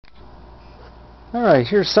Alright,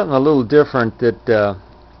 here's something a little different that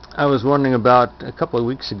I was wondering about a couple of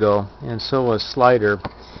weeks ago, and so was Slider.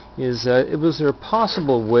 Was there a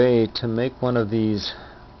possible way to make one of these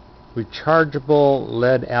rechargeable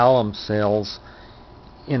lead-alum cells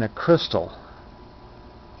in a crystal?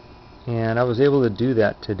 And I was able to do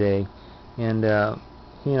that today, and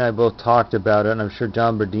he and I both talked about it, and I'm sure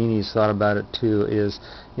John Berdini's thought about it too.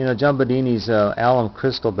 John Berdini's alum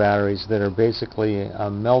crystal batteries that are basically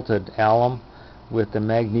melted alum with the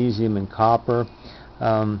magnesium and copper.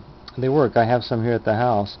 They work. I have some here at the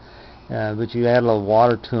house, but you add a little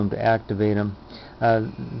water to them to activate them.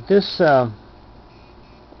 This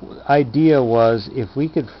idea was if we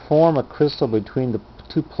could form a crystal between the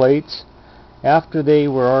two plates after they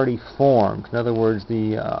were already formed. In other words,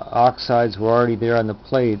 the oxides were already there on the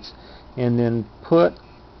plates, and then put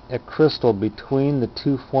a crystal between the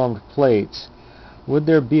two formed plates. Would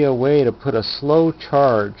there be a way to put a slow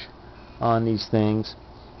charge on these things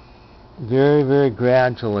very, very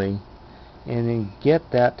gradually, and then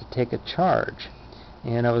get that to take a charge?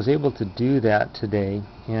 And I was able to do that today.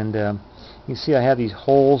 And you see I have these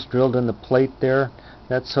holes drilled in the plate there.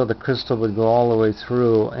 That's so the crystal would go all the way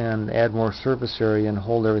through and add more surface area and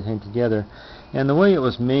hold everything together. And the way it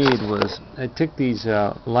was made was I took these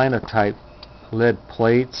linotype lead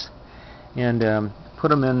plates and put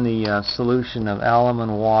them in the solution of alum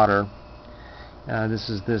and water. This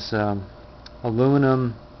is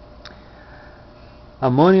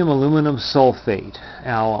ammonium aluminum sulfate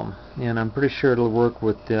alum, and I'm pretty sure it'll work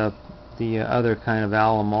with the other kind of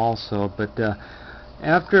alum also. But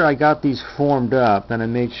after I got these formed up, and I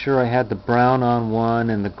made sure I had the brown on one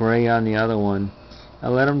and the gray on the other one, I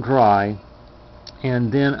let them dry,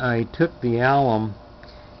 and then I took the alum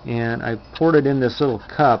and I poured it in this little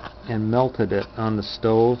cup and melted it on the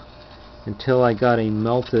stove until I got a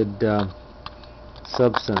melted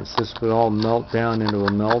substance. This would all melt down into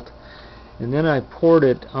a melt, and then I poured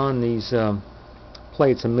it on these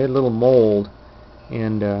plates. I made a little mold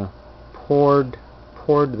and poured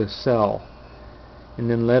the cell, and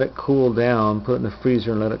then let it cool down, put it in the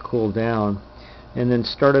freezer and let it cool down, and then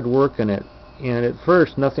started working it. And at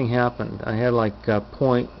first nothing happened. I had like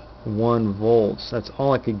 0.1 volts. That's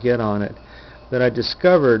all I could get on it. But I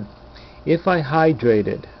discovered if I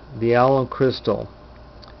hydrated the alum crystal,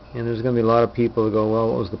 and there's going to be a lot of people who go, well,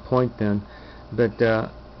 what was the point then? But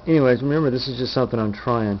anyways, remember, this is just something I'm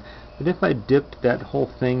trying. But if I dipped that whole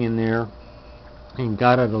thing in there and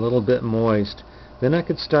got it a little bit moist, then I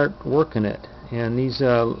could start working it. And these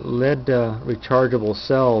lead rechargeable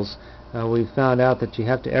cells, we found out that you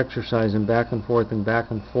have to exercise them back and forth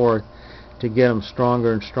to get them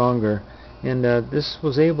stronger and stronger. And this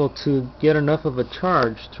was able to get enough of a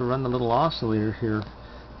charge to run the little oscillator here.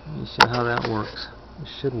 Let me see how that works. It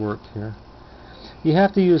should work here. You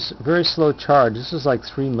have to use very slow charge. This is like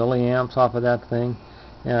 3 milliamps off of that thing.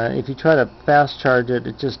 If you try to fast charge it,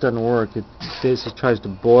 it just doesn't work. It basically tries to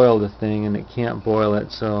boil the thing, and it can't boil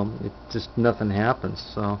it, so it just nothing happens.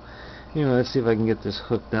 So anyway, let's see if I can get this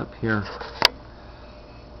hooked up here.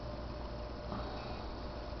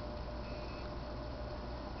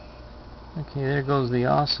 Okay, there goes the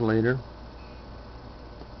oscillator.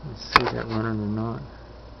 Let's see if that running or not.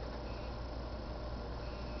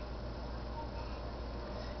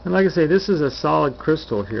 And like I say, this is a solid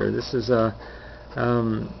crystal here. This is a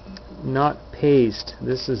not paste.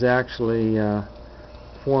 This is actually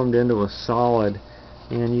formed into a solid,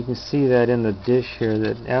 and you can see that in the dish here,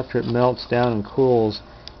 that after it melts down and cools,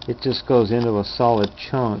 it just goes into a solid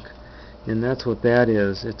chunk. And that's what that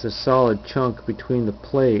is. It's a solid chunk between the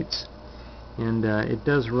plates, and it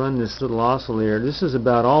does run this little oscillator. This is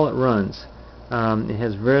about all it runs. It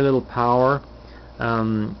has very little power.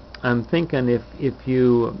 I'm thinking if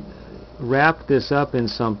you wrap this up in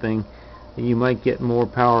something, you might get more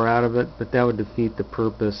power out of it, but that would defeat the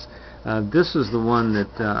purpose. This is the one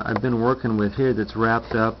that I've been working with here that's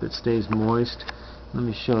wrapped up. It stays moist. Let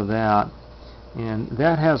me show that. And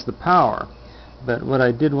that has the power. But what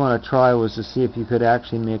I did want to try was to see if you could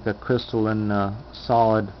actually make a crystalline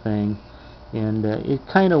solid thing. And it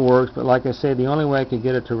kind of works, but like I say, the only way I could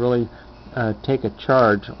get it to really take a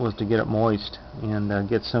charge was to get it moist and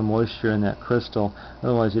get some moisture in that crystal.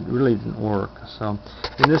 Otherwise it really didn't work. So,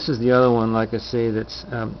 and this is the other one, like I say, that's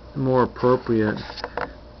more appropriate,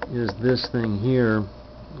 is this thing here,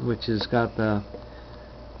 which has got the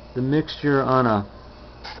mixture on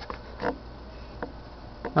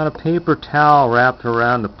a paper towel wrapped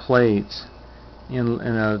around the plates in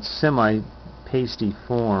a semi-pasty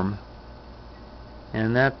form.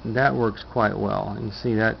 And that works quite well. You can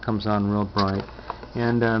see that comes on real bright.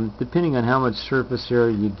 And depending on how much surface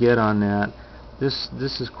area you get on that, this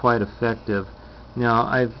is quite effective. Now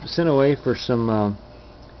I've sent away for some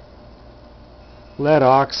lead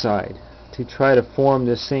oxide to try to form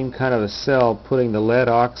this same kind of a cell, putting the lead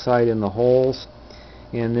oxide in the holes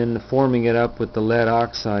and then forming it up with the lead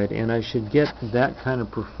oxide, and I should get that kind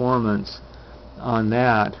of performance on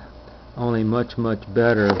that, only much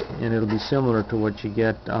better, and it'll be similar to what you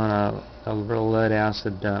get on a real lead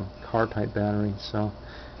acid car type battery. So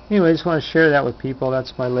anyway, I just want to share that with people.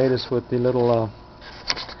 That's my latest with the little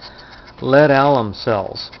lead alum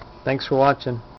cells. Thanks for watching.